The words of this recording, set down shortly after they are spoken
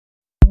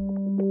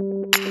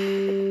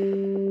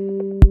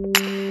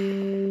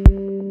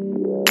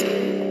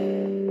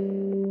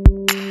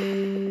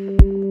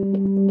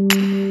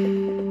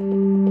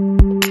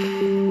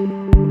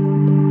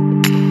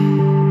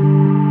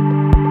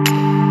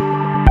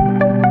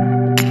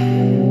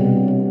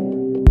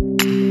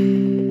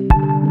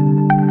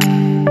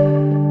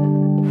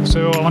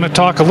to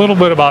talk a little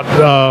bit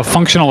about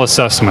functional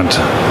assessment.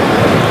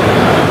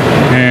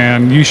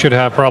 And you should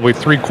have probably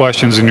 3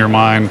 questions in your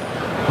mind.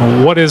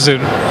 What is it?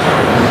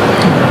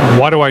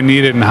 Why do I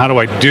need it? And how do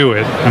I do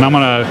it? And I'm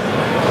going to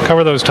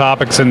cover those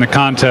topics in the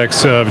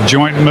context of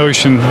joint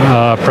motion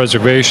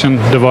preservation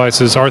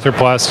devices,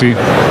 arthroplasty,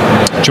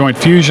 joint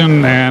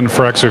fusion, and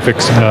fracture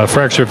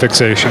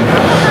fixation.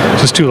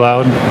 Is this too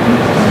loud?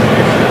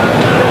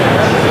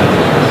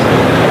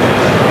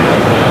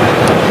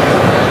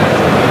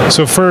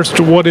 So first,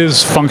 what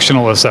is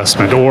functional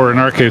assessment, or in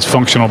our case,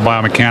 functional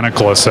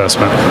biomechanical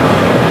assessment?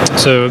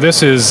 So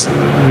this is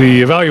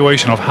the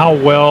evaluation of how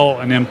well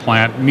an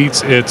implant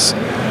meets its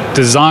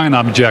design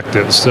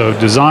objectives. So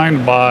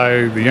designed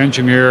by the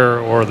engineer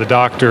or the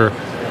doctor,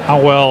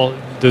 how well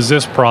does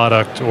this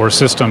product or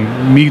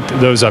system meet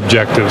those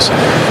objectives?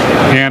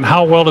 And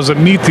how well does it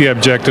meet the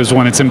objectives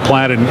when it's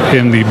implanted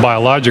in the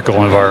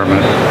biological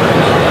environment?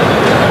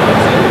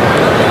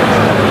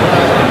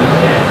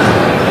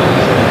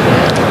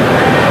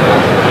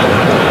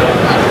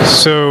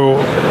 So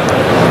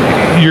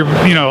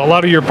a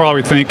lot of you are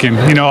probably thinking,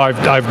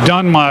 I've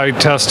done my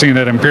testing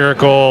at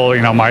Empirical,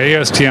 my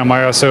ASTM,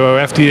 my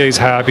ISO, FDA's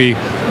happy.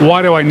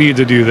 Why do I need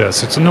to do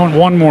this? It's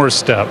one more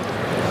step.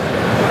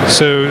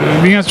 So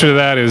the answer to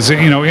that is,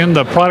 in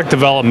the product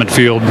development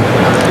field,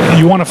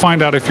 you want to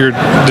find out if your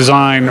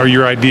design or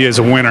your idea is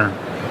a winner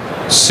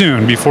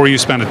soon before you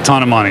spend a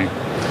ton of money.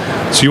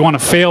 So you want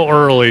to fail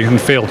early and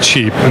fail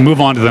cheap and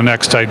move on to the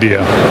next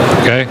idea,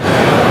 okay?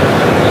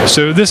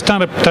 So this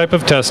type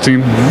of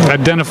testing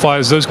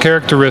identifies those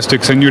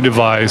characteristics in your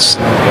device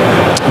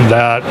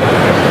that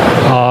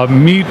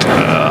meet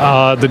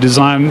the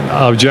design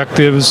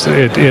objectives.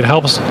 It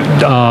helps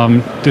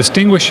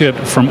distinguish it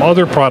from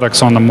other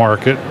products on the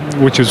market,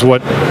 which is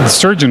what the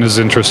surgeon is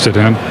interested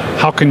in.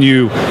 How can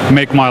you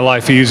make my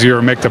life easier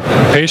or make the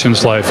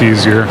patient's life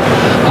easier?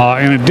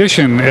 In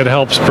addition, it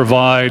helps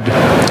provide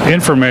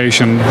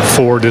information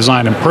for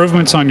design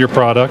improvements on your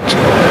product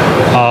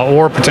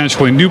or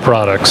potentially new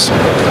products.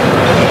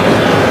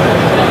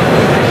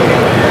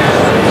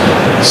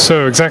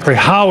 So exactly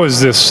how is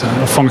this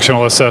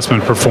functional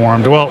assessment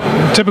performed? Well,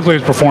 typically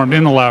it's performed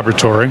in the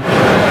laboratory.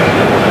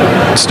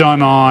 It's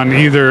done on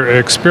either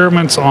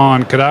experiments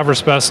on cadaver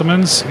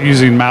specimens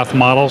using math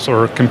models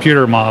or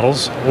computer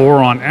models,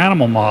 or on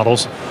animal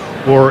models,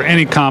 or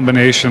any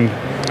combination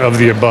of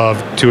the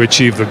above to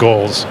achieve the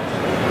goals.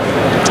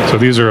 So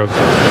these are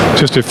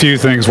just a few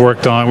things we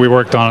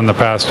worked on in the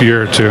past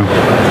year or two.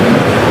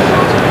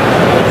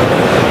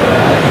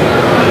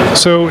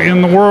 So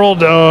in the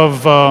world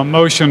of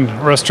motion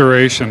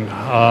restoration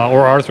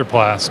or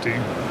arthroplasty,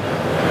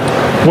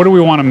 what do we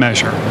want to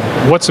measure?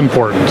 What's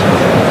important?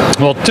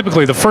 Well,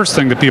 typically the first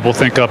thing that people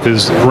think up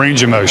is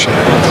range of motion.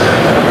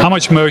 How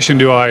much motion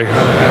do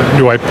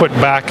I put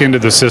back into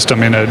the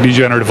system in a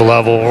degenerative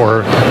level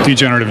or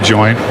degenerative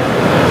joint?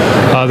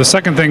 The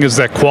second thing is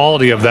that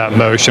quality of that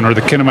motion, or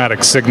the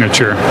kinematic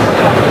signature.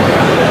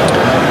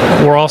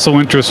 We're also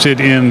interested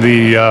in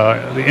the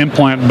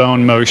implant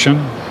bone motion.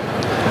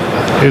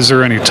 Is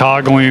there any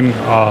toggling,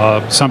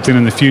 something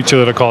in the future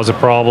that'll cause a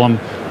problem,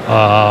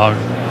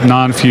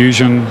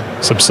 non-fusion,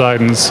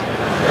 subsidence?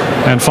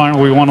 And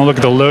finally, we want to look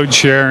at the load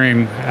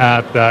sharing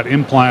at that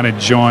implanted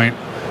joint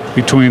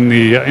between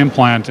the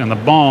implant and the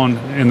bone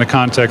in the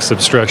context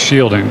of stress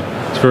shielding.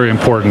 It's very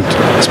important,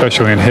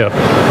 especially in hip.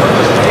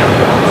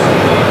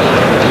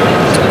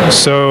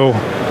 So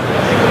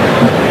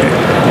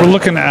we're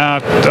looking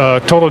at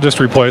a total disc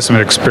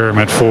replacement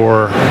experiment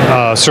for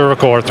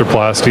cervical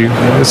arthroplasty.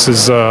 This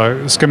is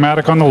a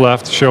schematic on the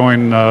left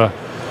showing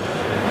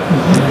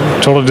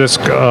total disc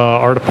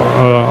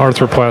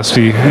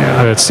arthroplasty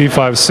at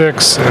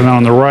C5-6, and then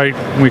on the right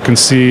we can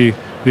see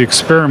the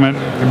experiment.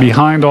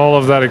 Behind all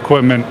of that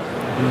equipment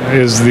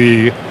is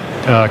the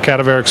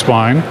cadaveric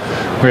spine.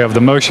 We have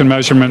the motion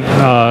measurement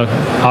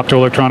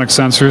optoelectronic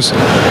sensors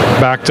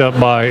backed up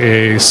by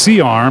a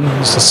C-arm.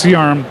 So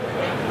C-arm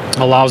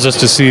allows us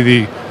to see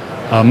the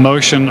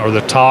motion or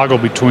the toggle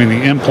between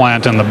the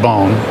implant and the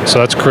bone. So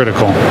that's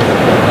critical.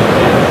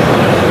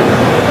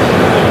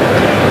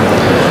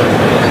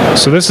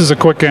 So this is a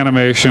quick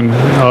animation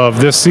of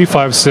this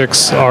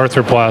C5-6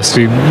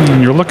 arthroplasty.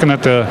 And you're looking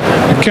at the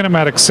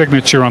kinematic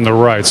signature on the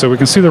right. So we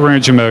can see the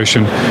range of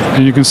motion,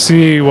 and you can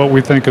see what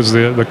we think is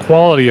the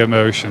quality of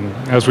motion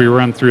as we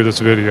run through this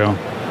video.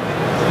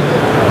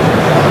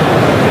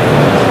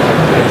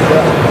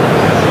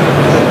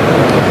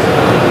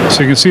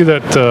 So you can see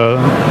that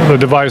the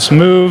device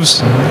moves.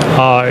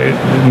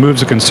 It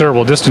moves a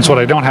considerable distance. What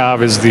I don't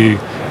have is the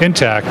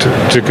intact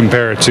to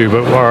compare it to,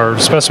 but our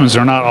specimens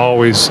are not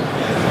always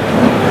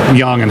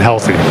young and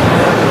healthy.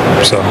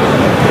 So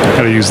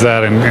got to use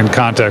that in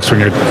context when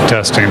you're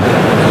testing.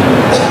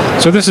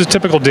 So this is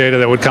typical data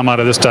that would come out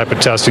of this type of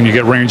testing. You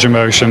get range of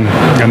motion.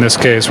 In this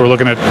case, we're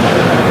looking at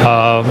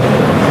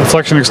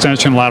flexion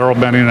extension, lateral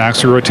bending, and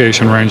axial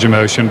rotation range of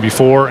motion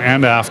before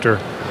and after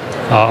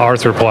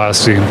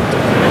arthroplasty.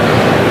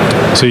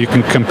 So you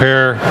can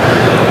compare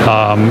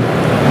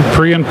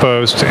pre and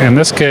post. In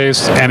this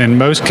case, and in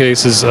most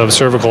cases of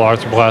cervical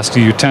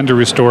arthroplasty, you tend to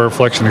restore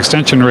flexion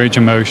extension range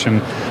of motion,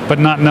 but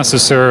not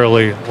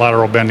necessarily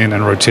lateral bending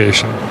and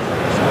rotation.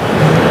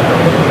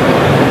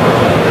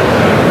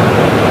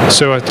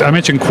 So I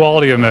mentioned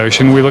quality of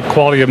motion.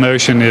 Quality of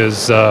motion is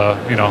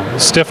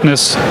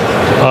stiffness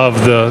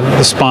of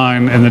the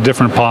spine in the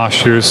different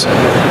postures,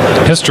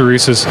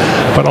 hysteresis,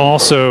 but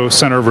also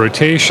center of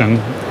rotation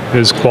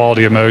is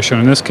quality of motion.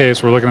 In this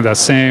case, we're looking at that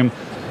same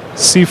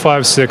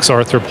C5-6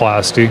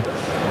 arthroplasty,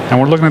 and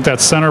we're looking at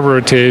that center of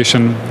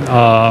rotation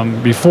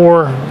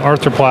before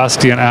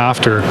arthroplasty and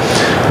after.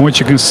 And what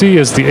you can see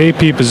is the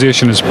AP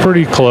position is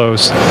pretty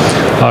close.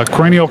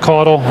 Cranial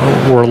caudal,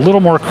 we're a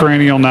little more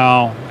cranial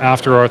now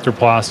after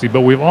arthroplasty,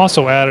 but we've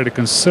also added a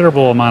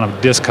considerable amount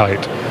of disc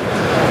height.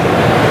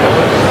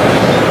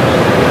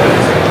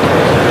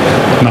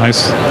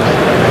 Nice.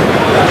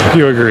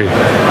 You agree?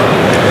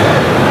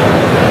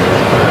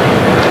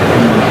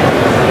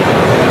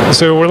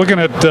 So we're looking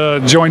at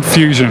joint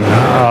fusion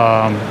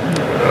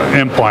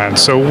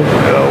implants. So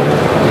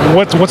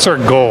what's our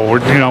goal?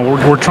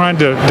 We're trying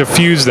to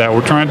diffuse that.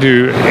 We're trying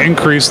to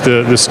increase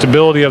the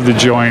stability of the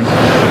joint,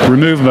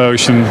 remove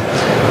motion,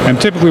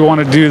 and typically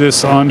want to do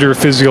this under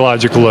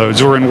physiologic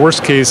loads or in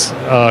worst case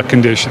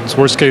conditions,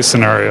 worst case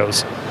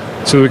scenarios,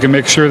 so we can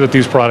make sure that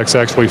these products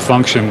actually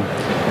function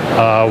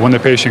when the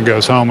patient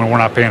goes home and we're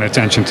not paying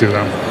attention to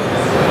them.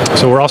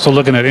 So we're also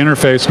looking at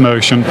interface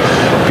motion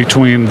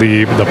between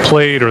the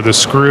plate or the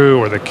screw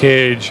or the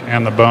cage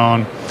and the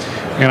bone.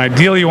 And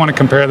ideally you want to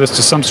compare this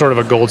to some sort of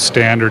a gold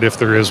standard if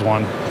there is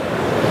one.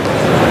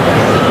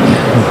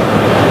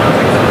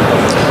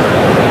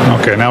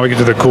 Okay, now we get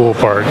to the cool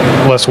part,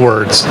 less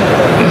words.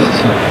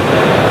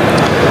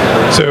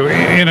 So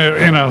in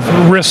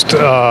a wrist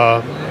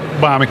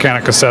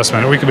biomechanic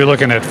assessment, we could be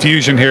looking at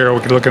fusion here,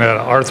 we could be looking at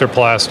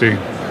arthroplasty.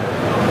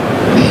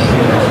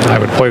 I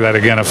would play that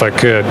again if I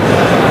could.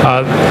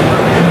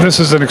 This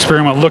is an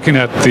experiment looking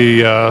at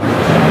the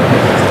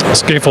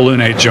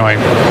scapholunate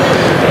joint.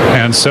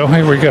 And so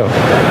here we go.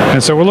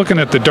 And so we're looking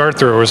at the dart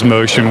thrower's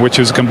motion, which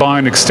is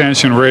combined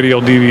extension,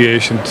 radial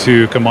deviation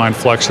to combined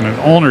flexion and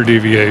ulnar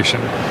deviation.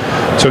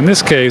 So in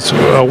this case,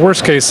 a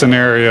worst case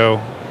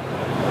scenario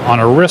on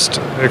a wrist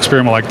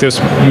experiment like this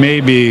may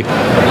be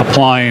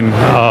applying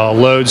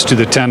loads to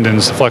the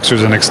tendons,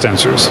 flexors and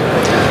extensors.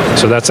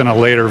 So that's in a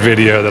later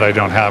video that I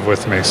don't have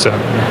with me, so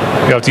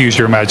you have to use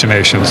your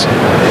imaginations.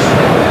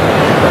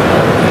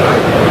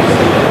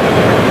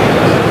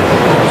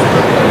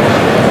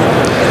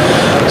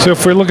 So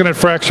if we're looking at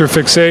fracture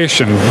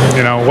fixation,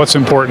 what's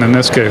important in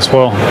this case?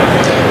 Well,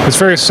 it's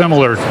very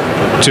similar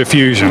to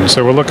fusion.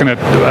 So we're looking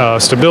at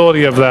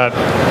stability of that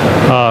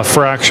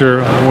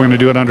fracture. We're going to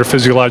do it under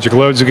physiologic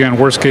loads again,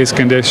 worst case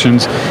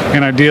conditions,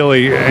 and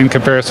ideally in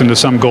comparison to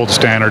some gold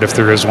standard if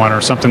there is one,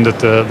 or something that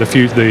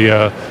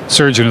the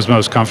surgeon is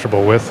most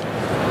comfortable with.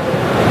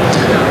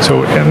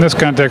 So in this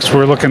context,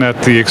 we're looking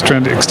at the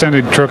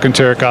extended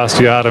trochanteric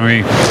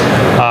osteotomy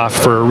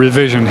for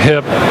revision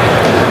hip.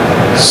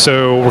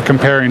 So we're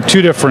comparing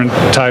two different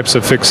types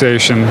of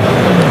fixation, 3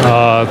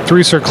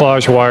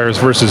 cerclage wires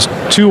versus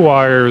 2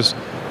 wires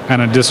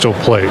and a distal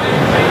plate.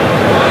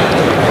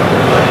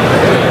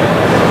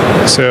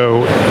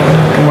 So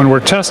when we're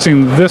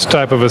testing this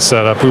type of a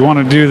setup, we want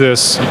to do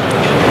this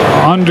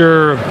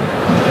under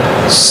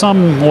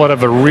somewhat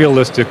of a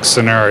realistic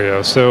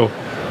scenario. So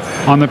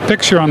on the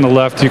picture on the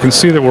left, you can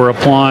see that we're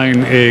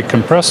applying a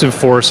compressive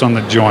force on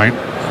the joint,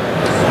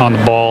 on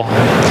the ball,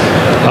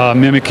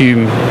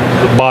 mimicking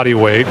the body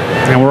weight,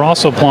 and we're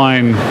also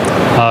applying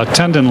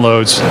tendon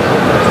loads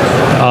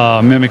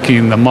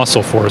mimicking the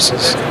muscle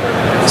forces.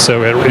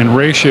 So in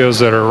ratios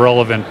that are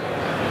relevant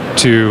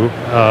to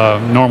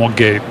normal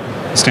gait,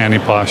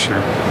 standing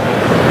posture.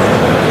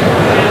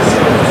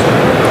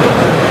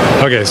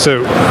 Okay,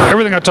 so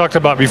everything I talked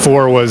about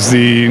before was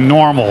the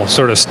normal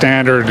sort of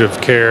standard of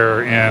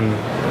care in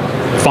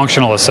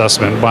functional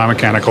assessment,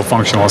 biomechanical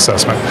functional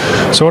assessment.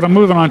 So what I'm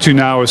moving on to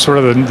now is sort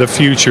of the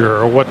future,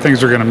 or what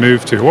things are going to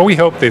move to, what we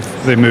hope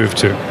they move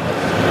to.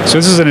 So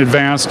this is an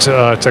advanced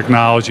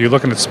technology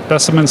looking at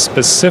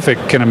specimen-specific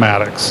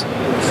kinematics.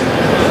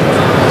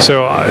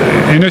 So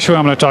initially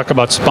I'm going to talk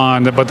about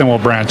spine, but then we'll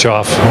branch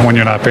off when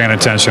you're not paying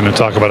attention and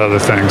talk about other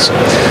things.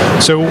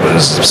 So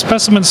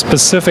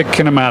specimen-specific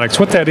kinematics,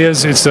 what that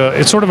is, it's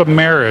sort of a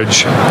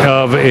marriage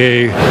of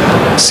a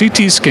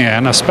CT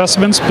scan, a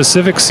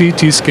specimen-specific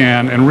CT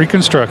scan and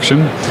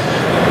reconstruction.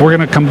 We're going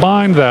to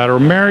combine that or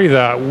marry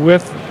that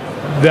with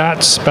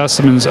that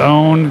specimen's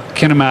own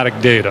kinematic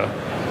data.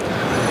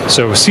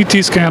 So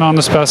CT scan on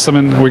the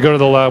specimen, we go to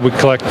the lab, we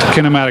collect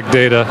kinematic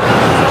data,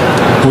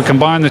 we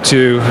combine the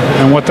two,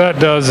 and what that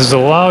does is it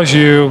allows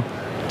you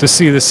to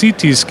see the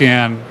CT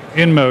scan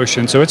in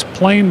motion, so it's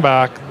playing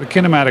back the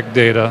kinematic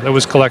data that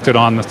was collected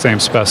on the same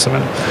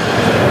specimen.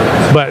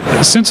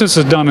 But since this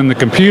is done in the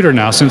computer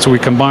now, since we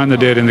combine the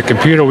data in the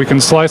computer, we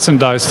can slice and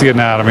dice the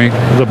anatomy,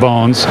 the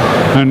bones,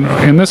 and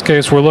in this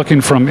case we're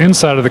looking from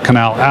inside of the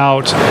canal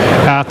out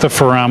at the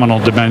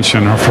foraminal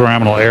dimension or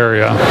foraminal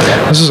area.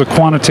 This is a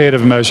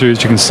quantitative measure,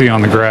 as you can see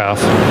on the graph.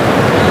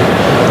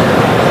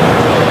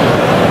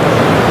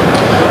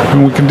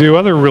 And we can do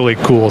other really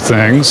cool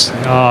things.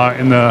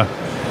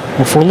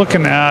 If we're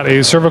looking at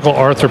a cervical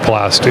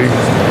arthroplasty,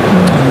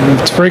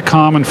 it's very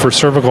common for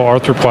cervical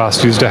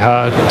arthroplasties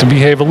to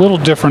behave a little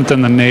different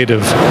than the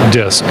native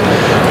disc.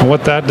 And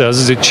what that does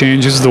is it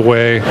changes the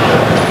way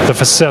the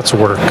facets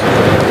work,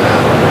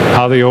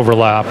 how they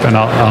overlap and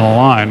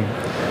align.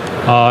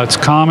 It's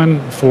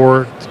common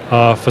for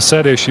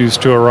facet issues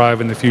to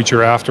arrive in the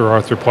future after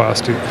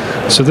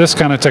arthroplasty. So this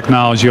kind of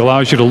technology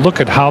allows you to look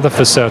at how the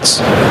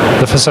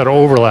facet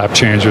overlap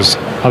changes,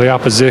 how the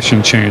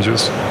opposition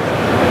changes.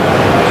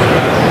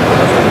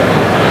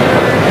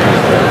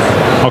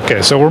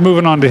 Okay, so we're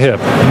moving on to hip.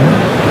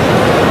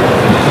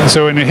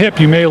 So in a hip,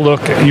 you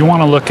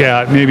want to look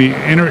at maybe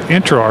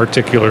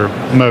intra-articular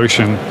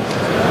motion.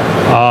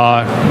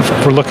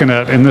 If we're looking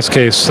at, in this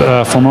case,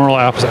 femoral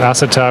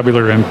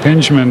acetabular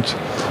impingement.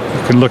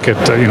 You can look at,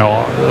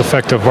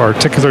 effect of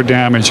articular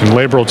damage and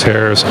labral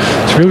tears. So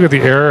if you look at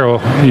the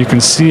arrow, you can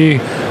see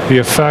the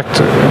effect.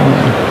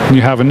 When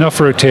you have enough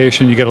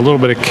rotation, you get a little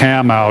bit of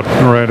cam out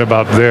right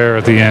about there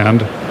at the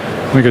end.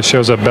 I think it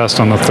shows up best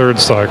on the third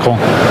cycle.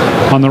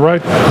 On the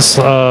right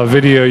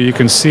video, you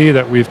can see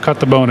that we've cut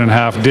the bone in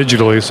half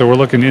digitally, so we're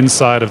looking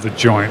inside of the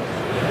joint.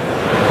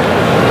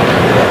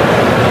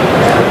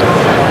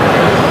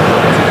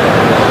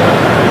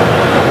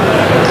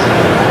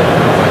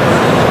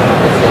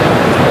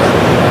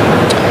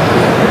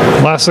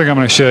 Last thing I'm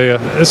going to show you,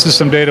 this is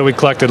some data we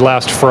collected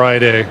last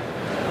Friday.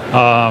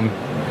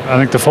 I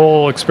think the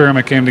whole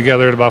experiment came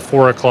together at about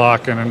 4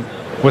 o'clock, and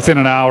within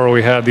an hour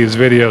we had these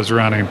videos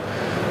running.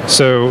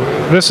 So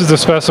this is the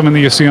specimen that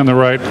you see on the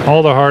right,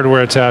 all the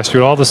hardware attached to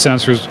it, all the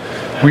sensors.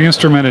 We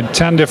instrumented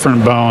 10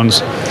 different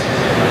bones.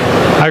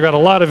 I got a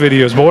lot of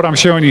videos, but what I'm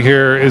showing you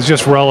here is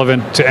just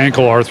relevant to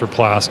ankle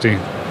arthroplasty.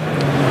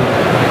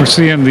 We're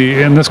seeing,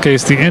 in this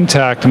case, the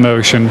intact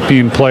motion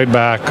being played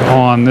back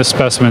on this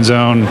specimen's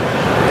own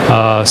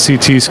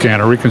CT scan,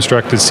 or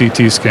reconstructed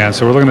CT scan.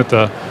 So we're looking at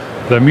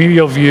the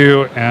medial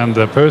view and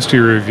the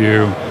posterior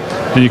view,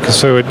 and you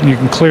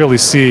can clearly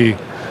see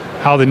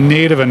how the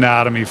native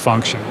anatomy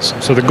functions.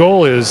 So the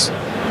goal is,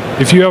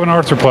 if you have an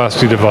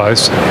arthroplasty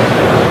device,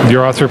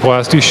 your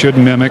arthroplasty should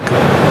mimic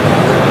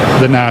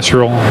the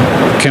natural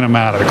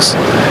kinematics.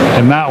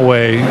 And that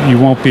way, you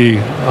won't be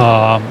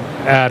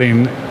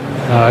adding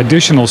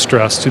additional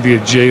stress to the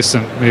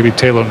adjacent, maybe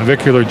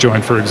talonavicular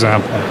joint, for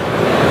example.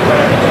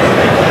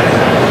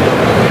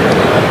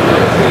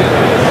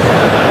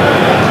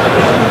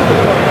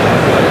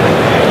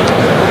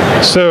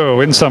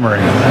 So, in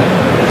summary,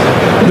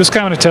 this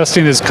kind of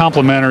testing is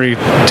complementary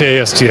to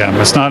ASTM.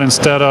 It's not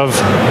instead of,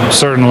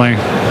 certainly.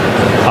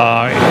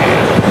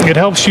 It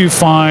helps you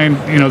find,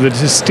 the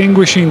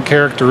distinguishing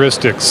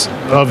characteristics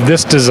of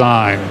this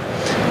design.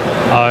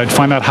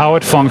 Find out how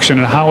it functions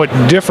and how it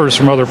differs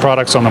from other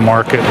products on the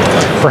market.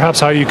 Perhaps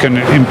how you can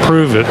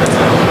improve it.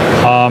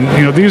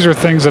 These are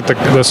things that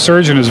the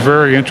surgeon is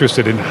very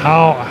interested in.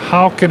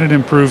 How can it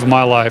improve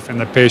my life and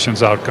the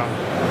patient's outcome?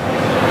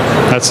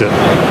 That's it.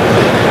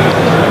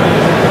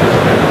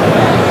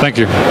 Thank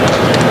you.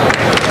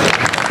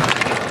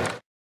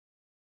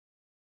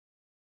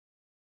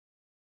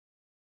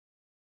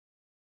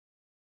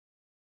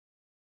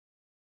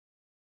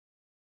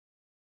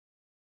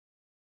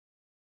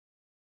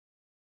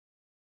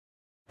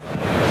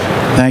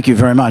 Thank you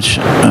very much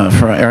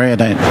for an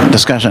erudite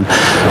discussion.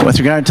 With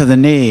regard to the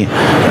knee,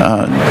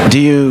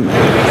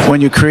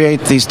 when you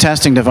create these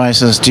testing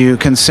devices, do you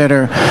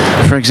consider,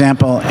 for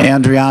example,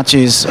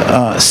 Andriacchi's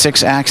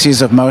 6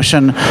 axes of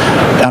motion?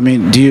 I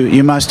mean,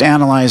 you must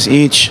analyze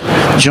each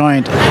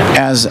joint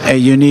as a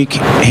unique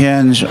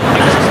hinge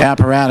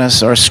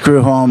apparatus or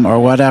screw home or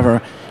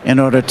whatever in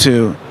order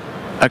to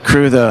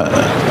accrue the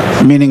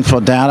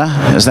meaningful data?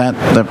 Is that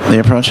the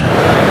approach?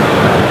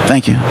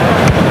 Thank you.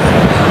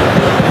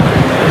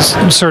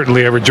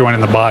 Certainly every joint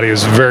in the body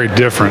is very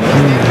different.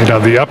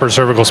 The upper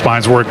cervical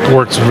spine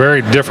works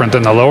very different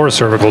than the lower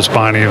cervical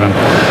spine even.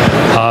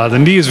 The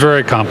knee is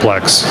very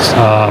complex.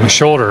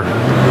 Shoulder,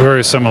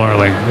 very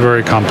similarly,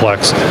 very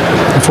complex.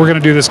 If we're going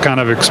to do this kind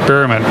of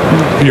experiment,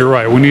 you're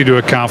right, we need to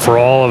account for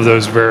all of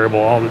those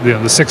variables,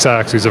 the 6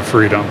 axes of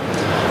freedom.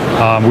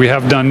 We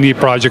have done knee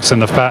projects in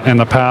the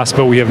past,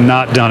 but we have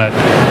not done it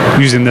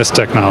using this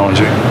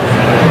technology.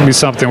 It would be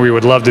something we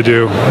would love to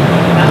do,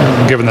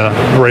 given the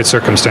right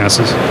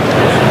circumstances.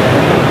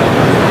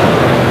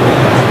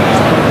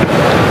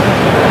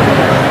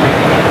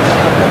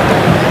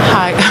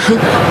 Hi.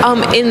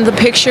 In the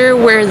picture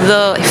where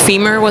the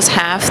femur was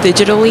half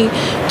digitally,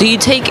 do you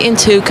take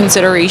into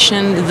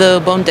consideration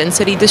the bone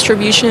density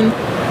distribution?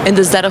 And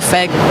does that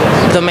affect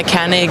the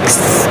mechanical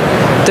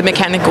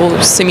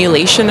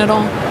simulation at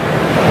all?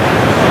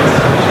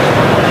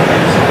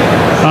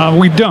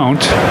 We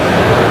don't.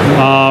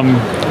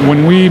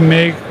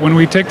 When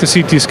we take the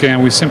CT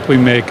scan, we simply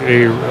make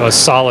a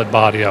solid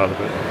body out of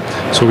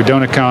it. So we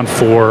don't account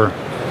for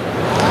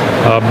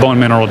bone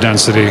mineral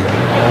density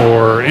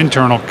or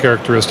internal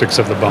characteristics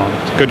of the bone.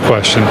 Good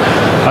question.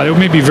 It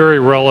may be very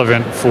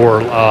relevant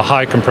for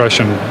high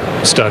compression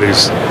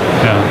studies,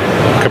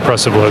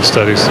 compressive load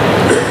studies.